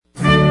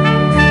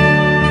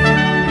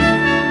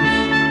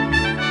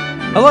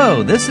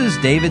Hello, this is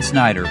David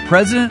Snyder,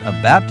 President of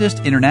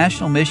Baptist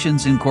International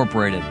Missions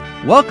Incorporated,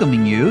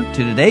 welcoming you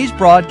to today's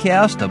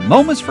broadcast of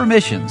Moments for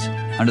Missions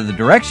under the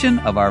direction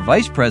of our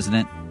Vice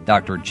President,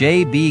 Dr.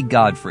 J.B.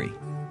 Godfrey.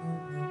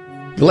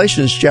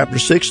 Galatians chapter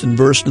 6 and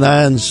verse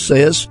 9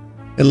 says,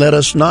 "And let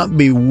us not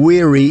be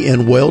weary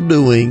in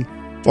well-doing,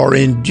 for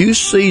in due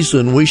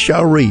season we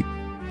shall reap,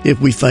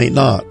 if we faint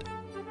not."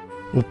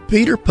 Well,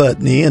 Peter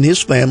Putney and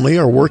his family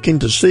are working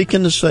to seek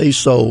and to save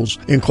souls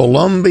in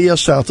Colombia,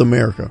 South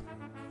America.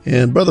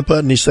 And Brother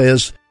Putney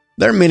says,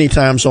 there are many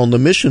times on the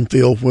mission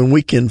field when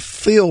we can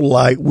feel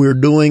like we're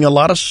doing a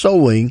lot of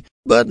sowing,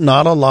 but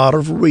not a lot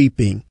of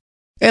reaping.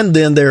 And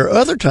then there are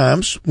other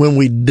times when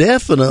we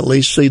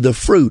definitely see the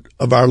fruit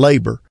of our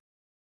labor.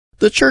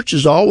 The church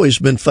has always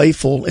been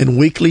faithful in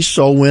weekly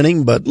soul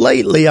winning, but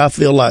lately I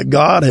feel like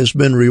God has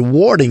been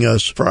rewarding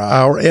us for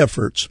our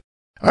efforts.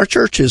 Our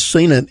church has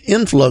seen an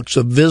influx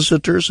of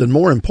visitors and,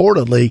 more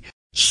importantly,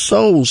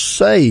 souls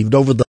saved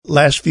over the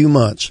last few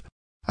months.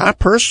 I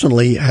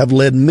personally have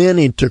led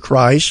many to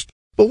Christ,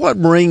 but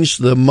what brings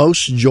the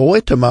most joy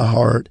to my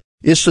heart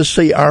is to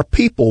see our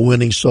people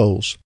winning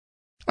souls.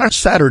 Our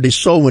Saturday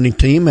soul winning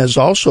team has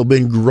also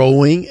been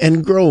growing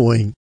and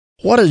growing.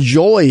 What a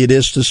joy it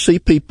is to see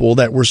people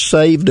that were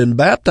saved and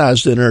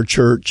baptized in our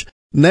church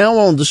now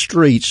on the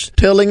streets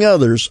telling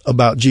others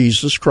about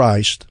Jesus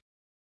Christ.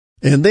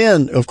 And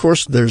then, of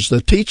course, there's the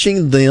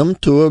teaching them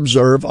to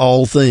observe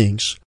all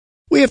things.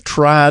 We have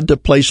tried to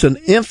place an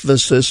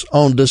emphasis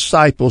on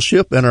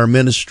discipleship in our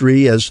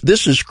ministry, as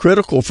this is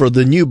critical for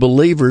the new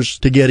believers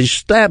to get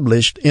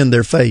established in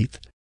their faith.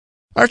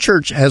 Our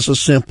church has a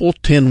simple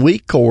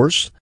 10-week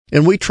course,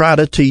 and we try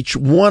to teach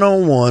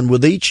one-on-one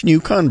with each new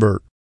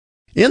convert.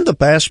 In the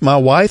past, my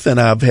wife and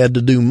I have had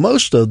to do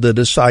most of the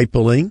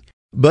discipling,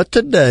 but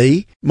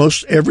today,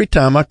 most every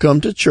time I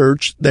come to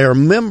church, there are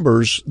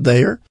members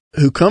there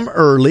who come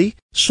early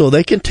so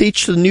they can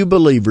teach the new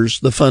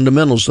believers the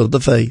fundamentals of the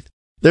faith.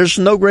 There's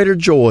no greater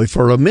joy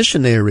for a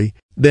missionary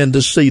than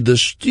to see the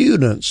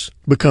students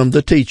become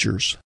the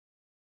teachers.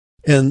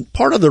 And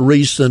part of the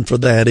reason for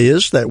that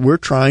is that we're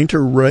trying to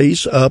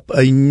raise up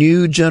a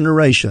new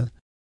generation.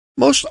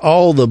 Most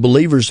all the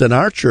believers in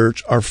our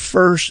church are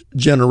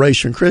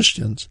first-generation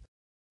Christians.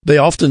 They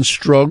often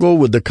struggle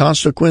with the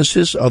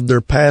consequences of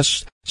their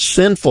past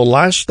sinful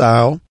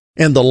lifestyle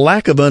and the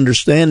lack of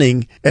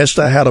understanding as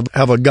to how to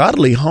have a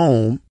godly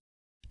home.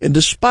 And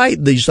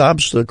despite these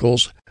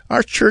obstacles,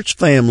 our church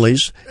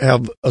families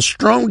have a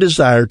strong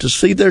desire to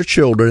see their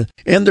children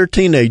and their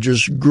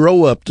teenagers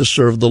grow up to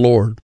serve the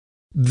Lord.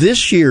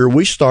 This year,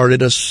 we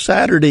started a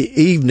Saturday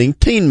evening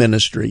teen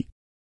ministry.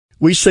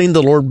 We've seen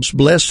the Lord's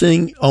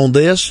blessing on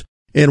this,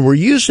 and we're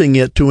using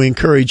it to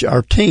encourage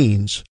our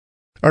teens.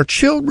 Our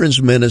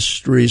children's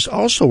ministries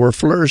also are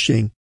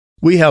flourishing.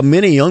 We have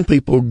many young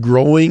people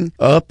growing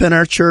up in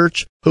our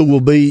church who will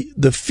be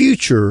the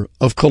future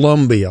of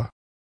Colombia.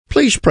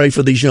 Please pray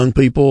for these young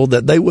people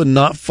that they would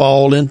not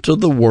fall into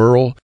the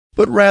world,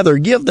 but rather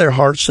give their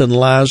hearts and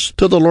lives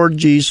to the Lord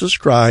Jesus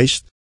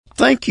Christ.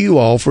 Thank you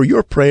all for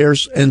your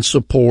prayers and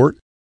support.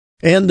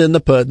 And then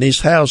the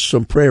Putneys have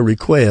some prayer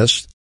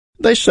requests.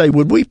 They say,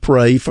 would we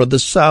pray for the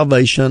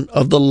salvation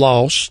of the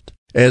lost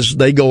as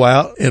they go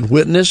out and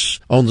witness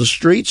on the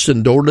streets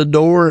and door to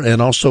door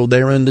and also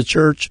there in the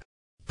church?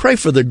 Pray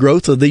for the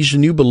growth of these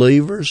new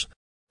believers.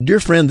 Dear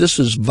friend, this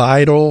is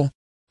vital.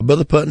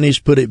 Brother Putney's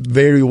put it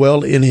very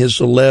well in his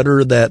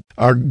letter that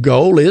our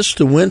goal is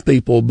to win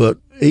people, but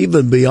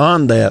even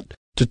beyond that,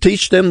 to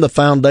teach them the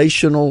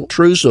foundational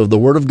truths of the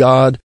Word of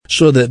God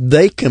so that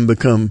they can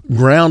become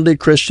grounded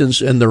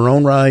Christians in their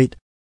own right.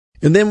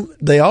 And then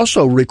they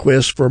also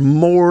request for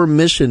more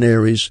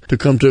missionaries to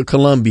come to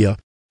Colombia.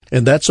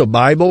 And that's a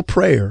Bible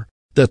prayer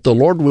that the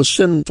Lord will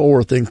send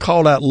forth and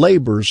call out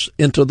laborers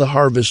into the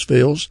harvest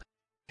fields.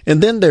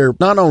 And then they're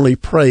not only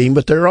praying,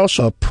 but they're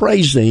also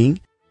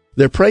praising.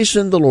 They're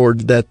praising the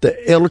Lord that the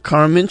El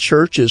Carmen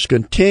Church is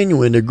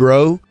continuing to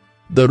grow.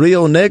 The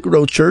Rio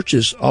Negro Church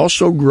is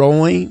also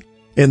growing.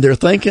 And they're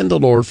thanking the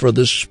Lord for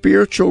the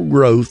spiritual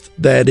growth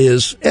that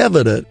is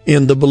evident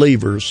in the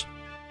believers.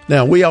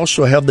 Now, we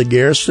also have the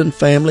Garrison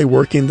family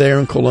working there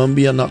in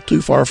Colombia, not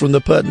too far from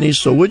the Putneys.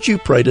 So would you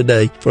pray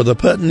today for the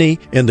Putney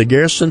and the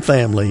Garrison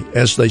family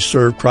as they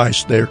serve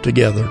Christ there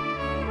together?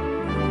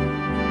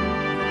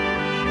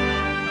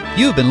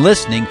 You've been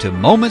listening to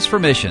Moments for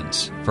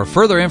Missions. For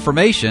further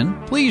information,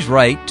 please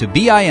write to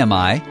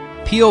BIMI,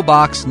 P.O.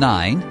 Box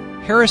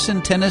 9,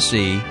 Harrison,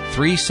 Tennessee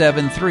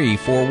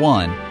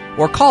 37341,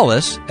 or call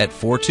us at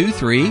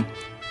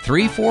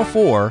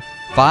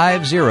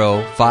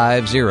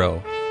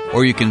 423-344-5050.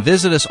 Or you can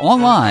visit us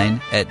online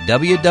at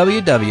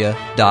www.bimi.org.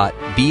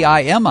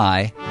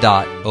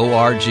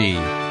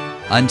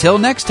 Until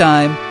next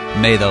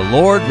time, may the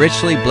Lord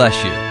richly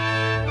bless you.